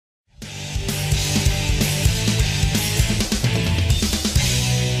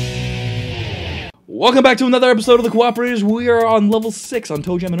Welcome back to another episode of the Cooperators. We are on level 6 on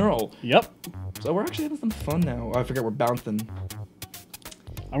Toejam And Earl. Yep. So we're actually having some fun now. I forget we're bouncing.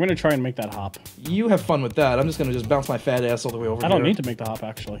 I'm gonna try and make that hop. You have fun with that. I'm just gonna bounce my fat ass all the way over I here. don't need to make the hop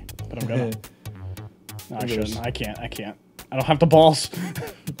actually, but I'm gonna. No, I shouldn't. I can't. I don't have the balls.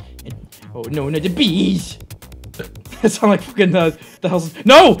 Oh no, not the bees! It sounds like fucking the hell's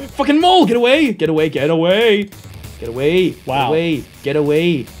no! Fucking mole! Get away! Get away! Get away! Get away! Wow. Get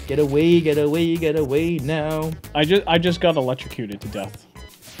away! Get away! Get away! Get away now! I just got electrocuted to death.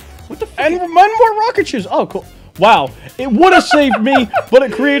 What the fuck? And more rocket shoes. Oh, cool. Wow. It would have saved me, but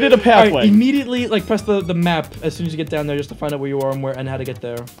it created a pathway. Right, immediately, like, press the map as soon as you get down there just to find out where you are and how to get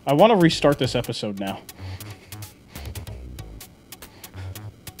there. I want to restart this episode now.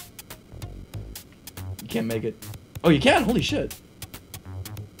 You can't make it. Oh, you can? Holy shit.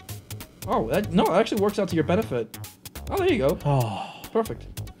 Oh, no, it actually works out to your benefit. Oh, there you go. Oh. Perfect.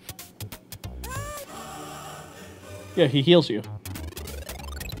 Yeah, he heals you.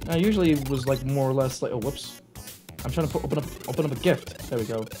 I usually was like more or less like, oh, whoops. I'm trying to open up a gift. There we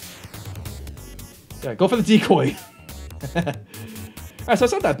go. Yeah, go for the decoy. Alright, so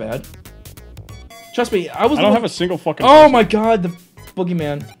it's not that bad. Trust me, I don't have a single fucking. Oh my god, the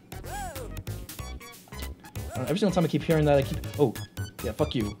boogeyman. Every single time I keep hearing that, I keep. Oh, yeah,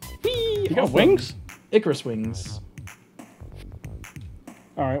 fuck you. Whee! You got wings? Icarus wings.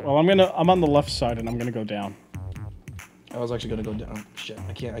 All right. Well, I'm on the left side, and I'm gonna go down. I was actually gonna go down. Oh, shit,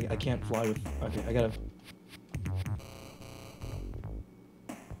 I can't fly with. Okay, I gotta.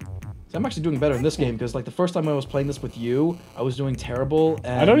 So I'm actually doing better in this game because, like, the first time I was playing this with you, I was doing terrible.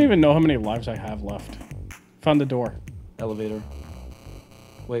 And I don't even know how many lives I have left. Found the door. Elevator.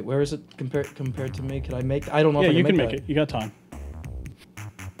 Wait, where is it compared to me? Can I make? I don't know. Yeah, if I you can make make it. You got time.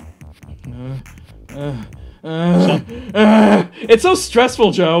 It's so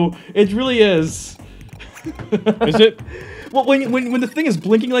stressful, Joe. It really is. Is it? Well, when the thing is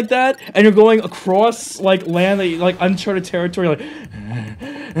blinking like that, and you're going across like land, that like uncharted territory, like,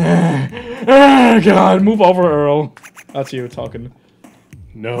 God, move over, Earl. That's you talking.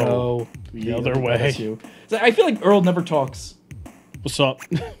 No, the other way. That's you. So I feel like Earl never talks. What's up?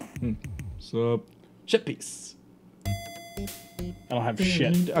 What's up? Shit piece. I don't have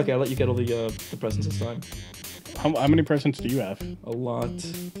shit. Okay, I'll let you get all the presents this time. How many presents do you have? A lot.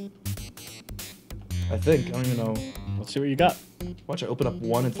 I think. I don't even know. Let's see what you got. Watch, I open up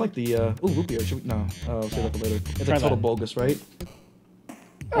one. It's like the, ooh, root beer. Should we? No. I'll save that for later. It's Try like total that. bogus, right?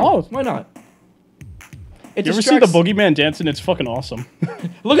 Oh. Why not? It You ever see the boogeyman dancing? It's fucking awesome.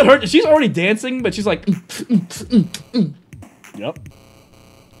 Look at her. She's already dancing, but she's like... Yep.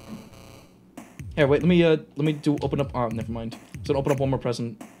 Here, wait. Let me open up... Oh, never mind. So open up one more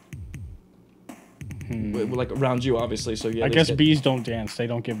present. Like, around you, obviously, so yeah. I guess bees don't dance. They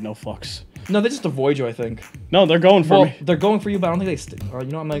don't give no fucks. No, they just avoid you, I think. No, they're going for me. They're going for you, but I don't think they sting. You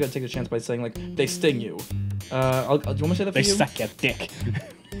know, I'm not gonna take a chance by saying, like, they sting you. Do you want me to say that for you? They suck your dick.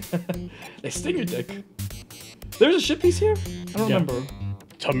 They sting your dick. There's a ship piece here? I don't remember.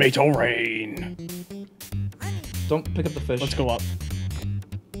 Tomato rain. Don't pick up the fish. Let's go up.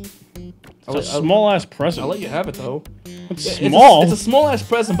 It's a small-ass present. I'll let you have it, though. It's small. It's a small-ass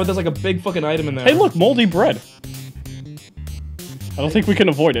present, but there's like a big fucking item in there. Hey, look, moldy bread. I don't think we can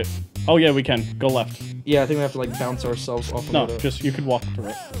avoid it. Oh, yeah, we can. Go left. Yeah, I think we have to, like, bounce ourselves off of No, it. just, you could walk through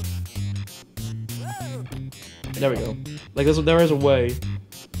it. There we go. Like, there is a way.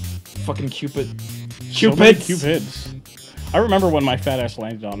 Fucking Cupid. So many Cupids. I remember when my fat ass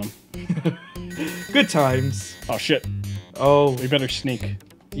landed on him. Good times. Oh, shit. Oh. We better sneak.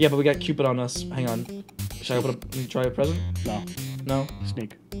 Yeah, but we got Cupid on us. Hang on. Should I open up and try a present? No. No?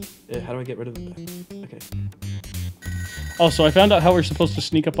 Sneak. How do I get rid of it? Okay. Oh, so I found out how we're supposed to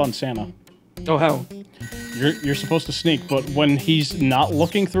sneak up on Santa. Oh, how? You're supposed to sneak, but when he's not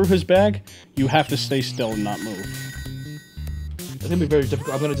looking through his bag, you have to stay still and not move. It's gonna be very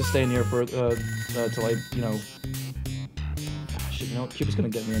difficult. I'm gonna just stay in here for till I, you know. Shit, you know, Cupid's gonna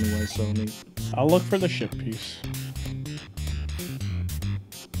get me anyway, so let me. I'll look for the ship piece.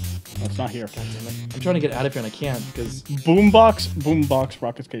 Oh, it's not here. God damn it! I'm trying to get out of here and I can't because. Boombox,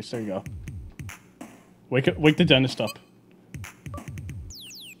 rocket case. There you go. Wake the dentist up.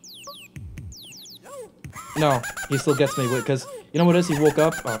 No, he still gets me because you know what it is? He woke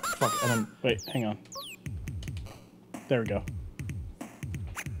up. Oh fuck! And I'm. Wait, hang on. There we go.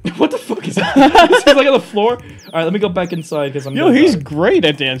 What the fuck is that? This is like on the floor. All right, let me go back inside because I'm. Yo, he's great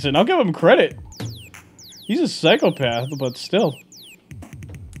at dancing. I'll give him credit. He's a psychopath, but still.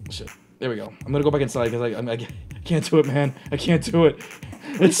 Shit. There we go. I'm gonna go back inside because I can't do it, man. I can't do it.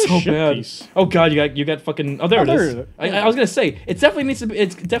 It's so bad. Piece. Oh god, you got fucking. Oh, there it is. I was gonna say it's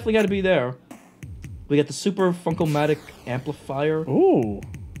definitely got to be there. We got the Super Funkomatic Amplifier. Ooh,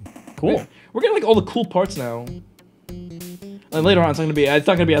 cool. We're getting like all the cool parts now. And later on, it's not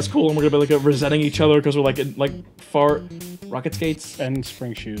gonna be as cool, and we're gonna be like resenting each other because we're like in, like far rocket skates And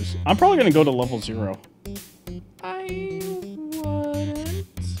spring shoes. I'm probably gonna go to level 0. I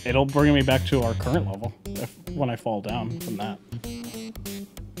wouldn't. It'll bring me back to our current level when I fall down from that.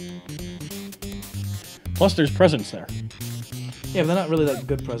 Plus, there's presents there. Yeah, but they're not really that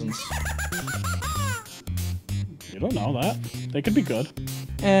good presents. You don't know that. They could be good.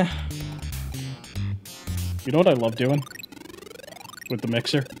 Eh. You know what I love doing? With the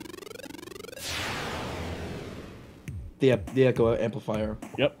mixer? The echo amplifier.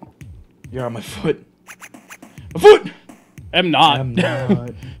 Yep. You're on my foot. My foot! I'm not. I'm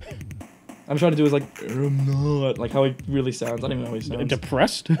not. I'm trying to do is like, I'm not. Like how he really sounds. I don't even know how he sounds.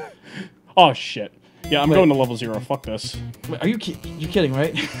 Depressed? Oh, shit. Yeah, I'm going to level 0. Fuck this. Wait, are you kidding,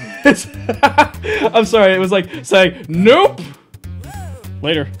 right? I'm sorry. It was like saying, nope!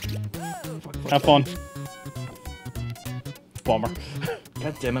 Later. Fuck. Have fun. Bummer.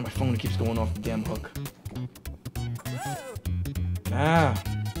 God damn it, my phone keeps going off the damn hook. Ah.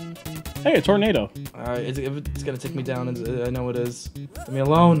 Hey, a tornado. It's gonna take me down. I know it is. Leave me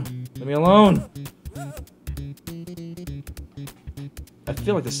alone. Leave me alone. I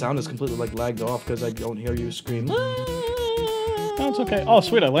feel like the sound is completely like lagged off because I don't hear you scream. No, it's okay. Oh,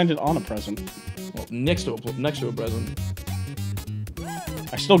 sweet, I landed on a present. Well, next to a present.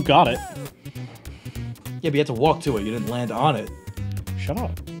 I still got it. Yeah, but you had to walk to it. You didn't land on it. Shut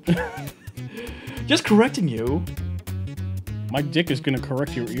up. Just correcting you. My dick is gonna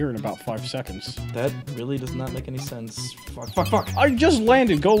correct your ear in about 5 seconds. That really does not make any sense. Fuck. I just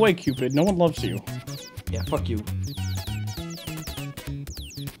landed. Go away, Cupid. No one loves you. Yeah, fuck you.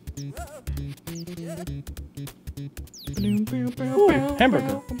 Ooh,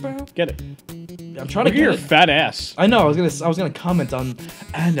 hamburger. Get it. I'm trying Look to at your get it. fat ass. I know. I was gonna comment on,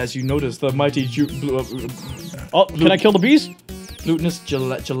 and as you notice, the mighty Oh, can I kill the bees? glutinous,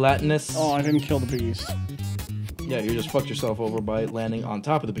 gelatinous. Oh, I didn't kill the bees. Yeah, you just fucked yourself over by landing on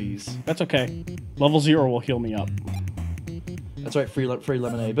top of the bees. That's okay. Level 0 will heal me up. That's right, free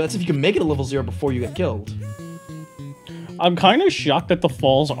lemonade. But that's if you can make it a level 0 before you get killed. I'm kind of shocked that the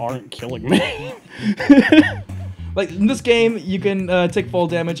falls aren't killing me. Like, in this game, you can take fall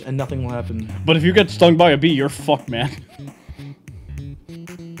damage and nothing will happen. But if you get stung by a bee, you're fucked, man.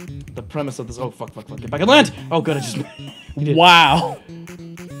 The premise of this... Oh, fuck. Get back and land! Oh, good, I just... Wow.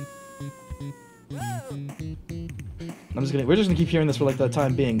 We're just gonna keep hearing this for, like, the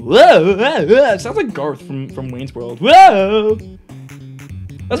time being. Whoa! It sounds like Garth from Wayne's World. Whoa!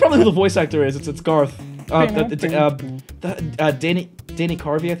 That's probably who the voice actor is. It's Garth. Danny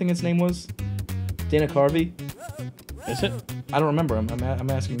Carvey, I think his name was. Dana Carvey. Is it? I don't remember. I'm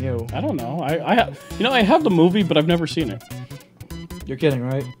asking you. I don't know. I have the movie, but I've never seen it. You're kidding,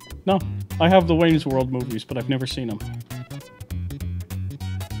 right? No, I have the Wayne's World movies, but I've never seen them.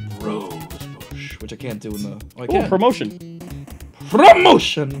 Rosebush, which I can't do in the. Oh, I Oh, can. promotion.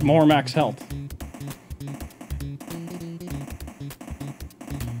 Promotion. More max health.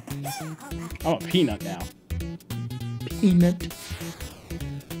 I'm a peanut now. Peanut.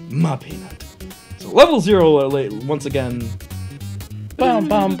 My peanut. So level 0 once again. Bum,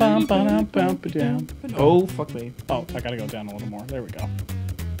 bum, bum, bum, bum, down. Oh, fuck me. Oh, I gotta go down a little more. There we go.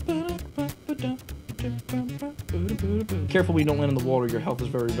 Careful when you don't land in the water, your health is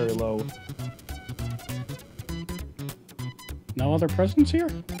very, very low. No other presents here?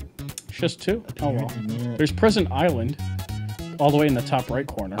 It's just 2? Oh well. There's Present Island, all the way in the top right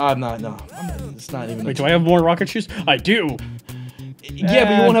corner. It's not even... Wait, do I have more rocket shoes? I do! Yeah,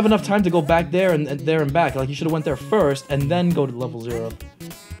 but you won't have enough time to go back there and there and back. Like, you should have went there first and then go to level 0.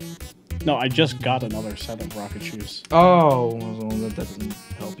 No, I just got another set of rocket shoes. Oh, well, that doesn't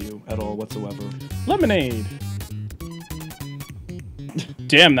help you at all whatsoever. Lemonade!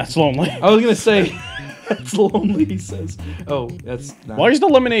 Damn, that's lonely. I was gonna say, that's lonely, he says. Oh, that's not... Why is the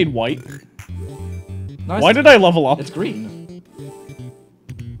lemonade white? No, Why did I level up? It's green.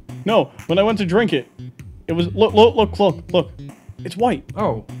 No, when I went to drink it, it was... Look. It's white.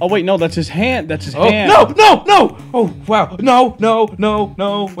 Oh. Oh, wait, no, that's his hand. That's his hand. No! Oh, wow.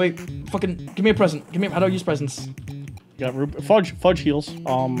 No. Wait, fucking, give me a present. How do I use presents? You got fudge heals.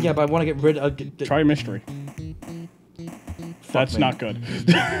 Yeah, but I want to get rid of... Try mystery. That's not good.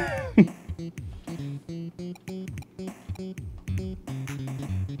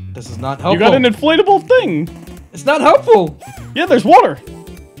 This is not helpful. You got an inflatable thing. It's not helpful. Yeah, there's water.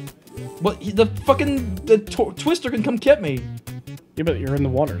 But the Twister can come get me. Yeah, but you're in the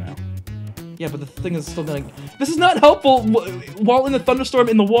water now. Yeah, but the thing is still gonna... This is not helpful while in the thunderstorm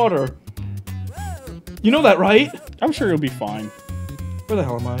in the water. You know that, right? I'm sure you'll be fine. Where the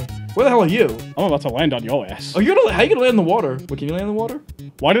hell am I? Where the hell are you? I'm about to land on your ass. Oh, you're gonna. How you gonna land in the water? Wait, can you land in the water?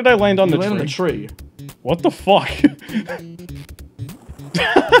 Why did I land on You the land tree? on the tree. What the fuck?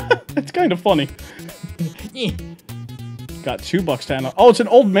 It's kind of funny. Got $2 to analyze. Oh, it's an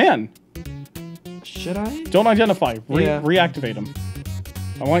old man. Should I? Don't identify. Yeah. Reactivate him.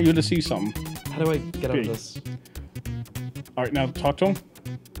 I want you to see something. How do I get out of this? All right, now talk to him.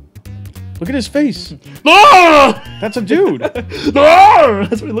 Look at his face. Ah! That's a dude. Ah!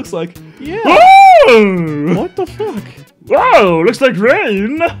 That's what it looks like. Yeah. Ah! What the fuck? Wow, looks like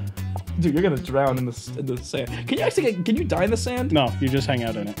rain. Dude, you're gonna drown in the sand. Can you actually can you die in the sand? No, you just hang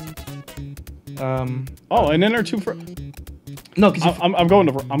out in it. Oh, an inner two for. No, because I'm going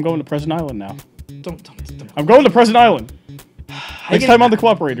to Present Island now. Don't. I'm going to Present Island. Next time on the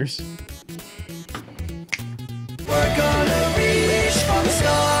Cooperators. Work on it.